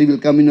 somebody will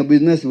come in a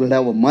business, will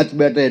have a much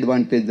better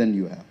advantage than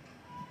you have.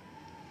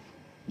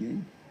 Okay?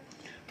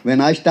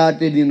 When I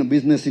started in a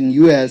business in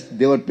US,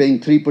 they were paying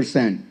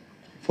 3%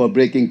 for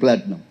breaking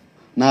platinum.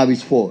 Now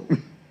it's 4.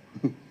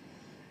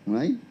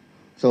 Right?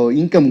 So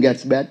income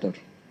gets better.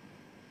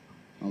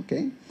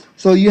 Okay?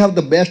 So you have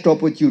the best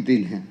opportunity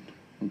in hand.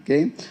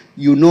 Okay?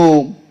 You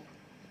know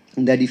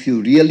that if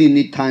you really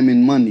need time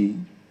and money,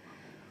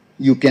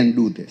 you can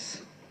do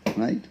this.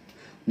 Right?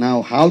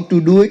 Now, how to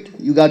do it,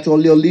 you got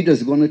all your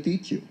leaders going to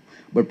teach you.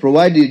 But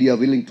provided you are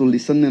willing to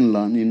listen and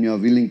learn and you are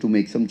willing to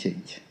make some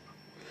change.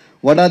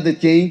 What are the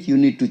change? You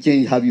need to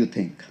change how you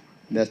think.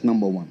 That's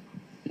number one.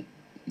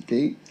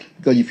 Okay?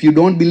 Because if you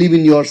don't believe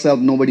in yourself,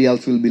 nobody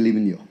else will believe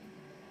in you.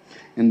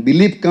 And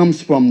belief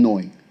comes from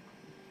knowing.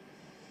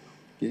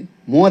 Okay?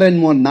 More and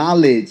more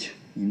knowledge,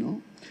 you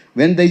know.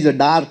 When there is a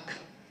dark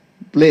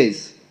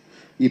place,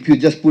 if you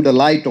just put a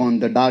light on,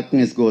 the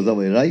darkness goes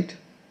away, right?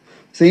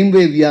 Same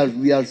way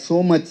we are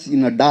so much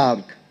in a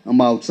dark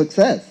about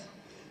success,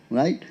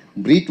 right?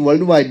 BRIT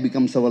worldwide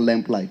becomes our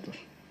lamplighter.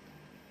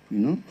 You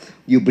know,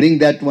 you bring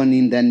that one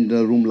in, then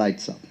the room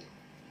lights up.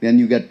 Then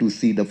you get to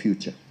see the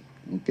future,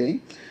 okay?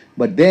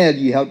 But there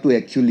you have to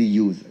actually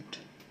use it,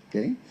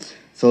 okay?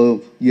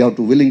 So you have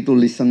to willing to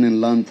listen and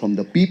learn from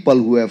the people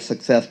who have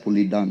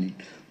successfully done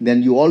it.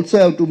 Then you also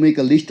have to make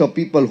a list of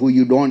people who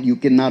you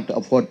cannot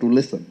afford to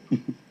listen.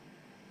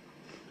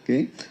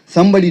 Okay?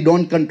 Somebody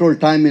don't control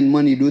time and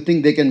money. Do you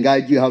think they can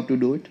guide you how to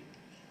do it?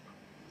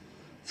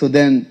 So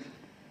then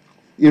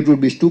it would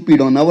be stupid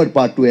on our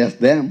part to ask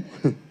them.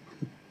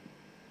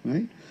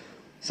 Right?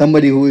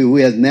 Somebody who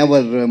has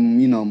never,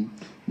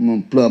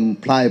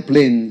 fly a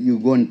plane, you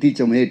go and teach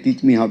them, hey,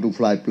 teach me how to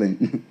fly a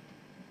plane.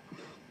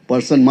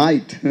 Person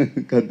might,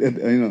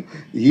 because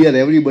here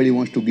everybody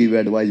wants to give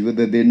advice,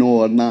 whether they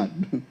know or not,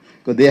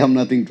 because they have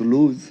nothing to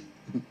lose.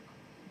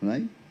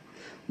 Right?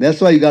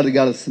 That's why you got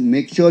to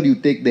make sure you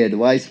take the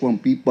advice from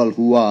people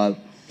who are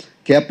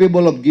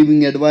capable of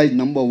giving advice,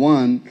 number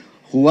one,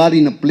 who are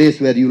in a place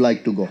where you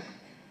like to go.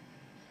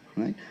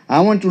 Right?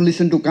 I want to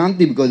listen to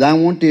Kanti because I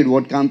wanted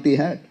what Kanti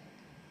had.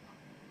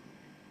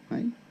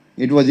 Right?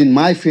 It was in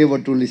my favor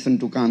to listen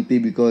to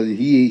Kanti because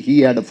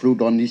he had a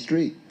fruit on his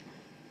tree.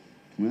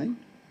 Right?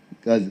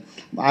 Because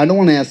I don't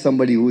want to ask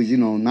somebody who is,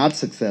 not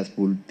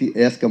successful,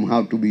 ask them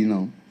how to be,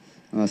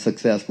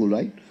 successful,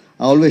 right?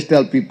 I always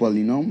tell people,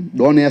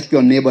 don't ask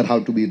your neighbor how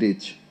to be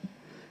rich.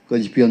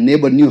 Because if your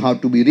neighbor knew how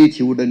to be rich,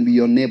 he wouldn't be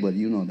your neighbor,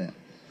 you know that.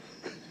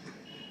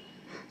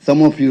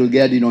 Some of you will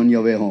get it on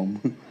your way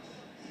home.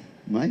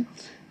 Right?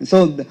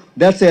 So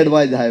that's the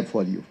advice I have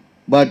for you.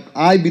 But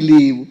I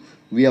believe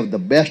we have the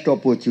best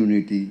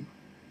opportunity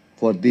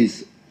for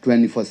this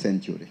 21st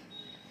century.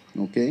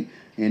 Okay?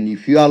 And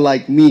if you are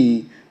like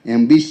me,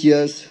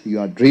 ambitious, you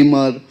are a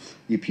dreamer,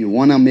 if you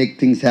want to make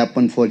things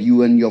happen for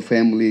you and your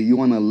family, you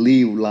want to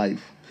live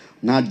life,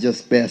 not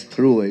just pass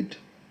through it.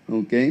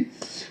 Okay?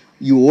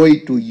 You owe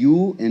it to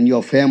you and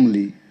your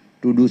family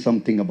to do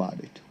something about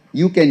it.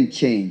 You can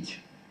change.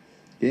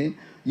 Okay?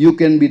 You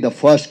can be the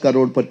first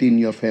crorepati in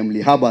your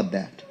family. How about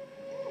that?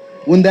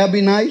 Wouldn't that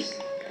be nice?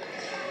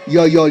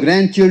 Your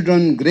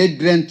grandchildren,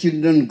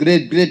 great-grandchildren,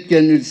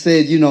 great-great-grandchildren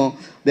say,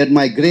 that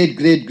my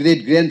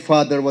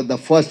great-great-great-grandfather was the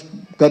first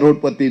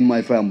crorepati in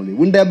my family.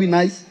 Wouldn't that be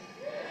nice?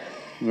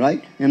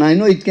 Right? And I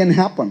know it can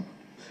happen.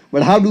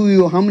 But how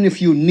many of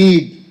you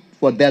need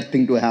for that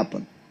thing to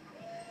happen?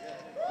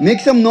 Make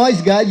some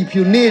noise, guys, if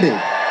you need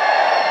it.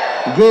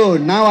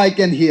 Good. Now I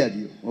can hear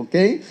you.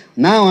 Okay?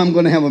 Now I'm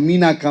going to have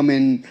Meena come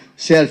and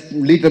share a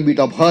little bit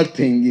of her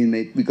thing in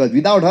it, because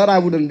without her I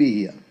wouldn't be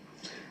here.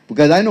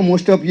 Because I know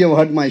most of you have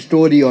heard my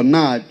story or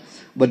not,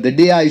 but the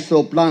day I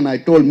saw plan, I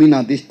told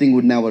Meena this thing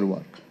would never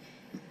work.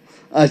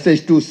 I said,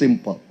 it's too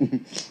simple.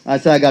 I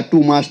said, I got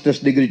 2 master's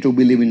degree to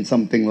believe in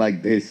something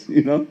like this,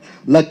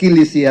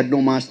 Luckily, she had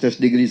no master's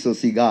degree, so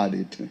she got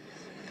it.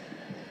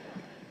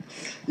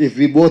 If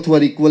we both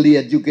were equally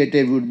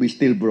educated, we would be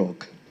still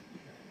broke.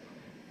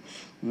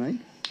 Right?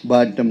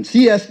 But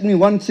she asked me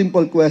one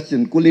simple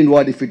question, Kulin,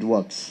 what if it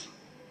works?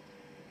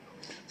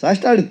 So I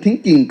started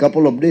thinking a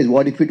couple of days,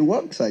 what if it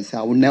works? I said,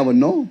 I would never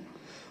know.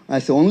 I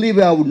said, only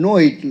way I would know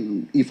it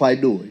if I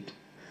do it.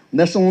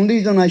 That's the only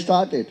reason I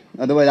started.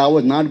 Otherwise, I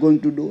was not going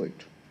to do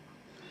it.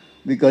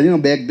 Because,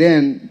 back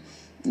then,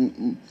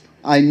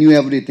 I knew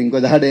everything.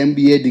 Because I had an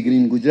MBA degree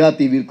in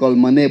Gujarati, we call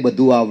Mane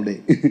Badhu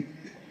Avde.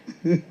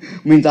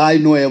 Means I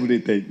know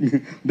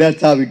everything.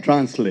 That's how we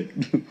translate.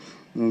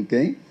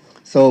 Okay?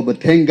 So,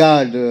 but thank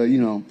God,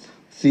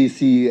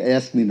 she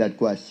asked me that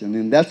question.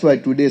 And that's why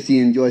today she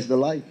enjoys the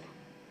life.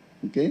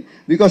 Okay?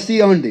 Because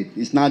she earned it.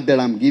 It's not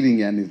that I'm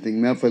giving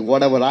anything. Matter of fact,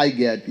 whatever I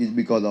get is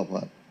because of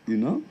her.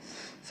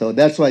 So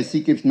that's why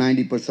she keeps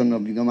 90%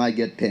 of income. I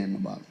get 10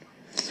 about.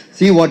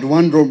 See what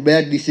one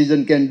bad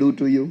decision can do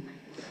to you?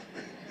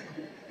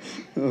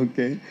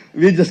 Okay?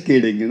 We're just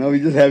kidding, we're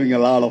just having a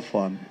lot of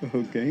fun.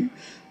 Okay?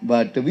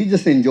 But we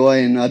just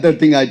enjoy. And other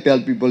thing I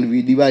tell people,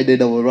 we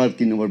divided our work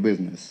in our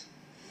business.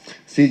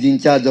 She's in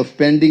charge of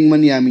spending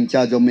money, I'm in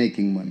charge of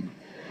making money.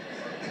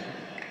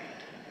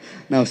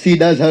 Now, she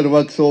does her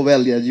work so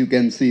well, as you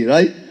can see,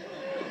 right?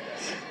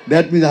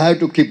 That means I have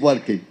to keep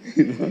working.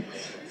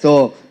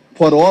 So,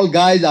 for all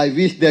guys, I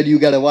wish that you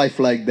get a wife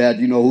like that,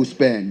 who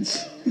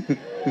spends.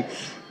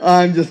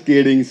 I'm just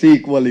kidding. She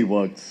equally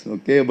works,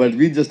 okay? But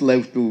we just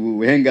love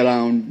to hang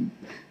around,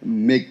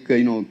 make,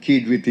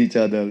 kids with each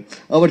other.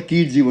 Our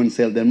kids even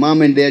say that,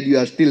 Mom and Dad, you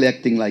are still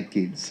acting like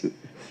kids.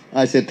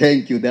 I say,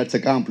 thank you. That's a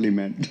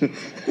compliment.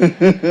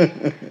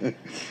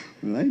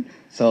 Right?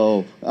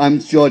 So I'm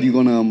sure you're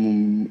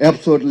going to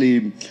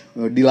absolutely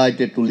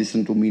delighted to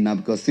listen to Meena,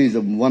 because she's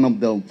one of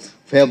the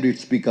favorite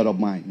speaker of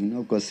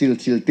mine, because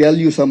she'll tell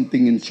you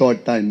something in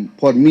short time.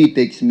 For me, it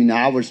takes me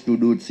hours to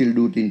do it. She'll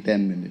do it in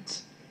 10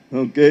 minutes.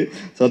 Okay?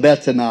 So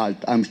that's an art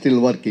I'm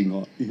still working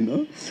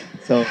on,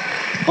 So,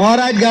 all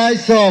right,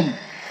 guys. So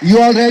you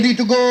all ready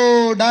to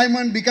go,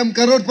 Diamond, become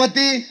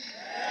crorepati?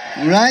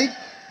 Right?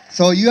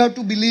 So you have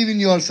to believe in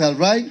yourself,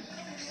 right?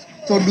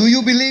 So do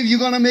you believe you're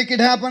going to make it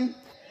happen?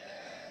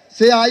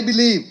 Say, I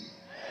believe.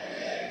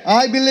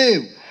 I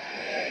believe.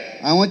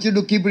 I want you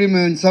to keep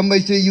remembering.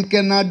 Somebody say you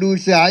cannot do it.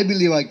 Say, I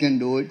believe I can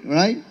do it.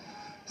 Right?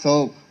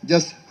 So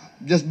just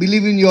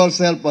believe in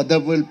yourself.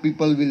 Other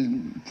people will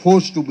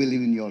force to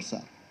believe in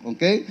yourself.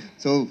 Okay?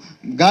 So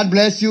God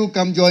bless you.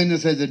 Come join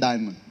us as a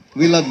diamond.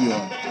 We love you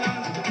all.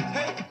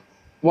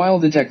 While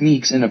the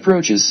techniques and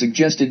approaches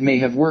suggested may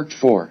have worked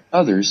for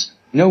others,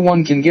 no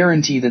one can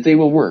guarantee that they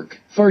will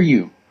work for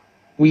you.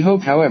 We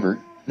hope, however,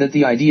 that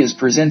the ideas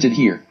presented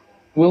here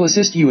will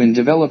assist you in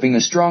developing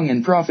a strong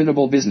and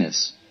profitable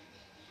business.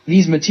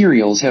 These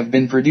materials have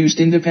been produced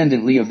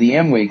independently of the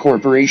Amway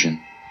Corporation.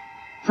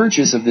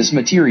 Purchase of this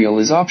material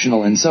is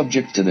optional and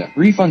subject to the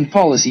refund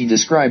policy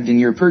described in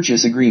your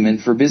purchase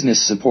agreement for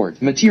business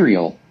support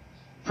material.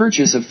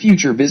 Purchase of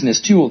future business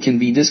tool can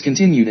be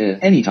discontinued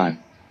at any time.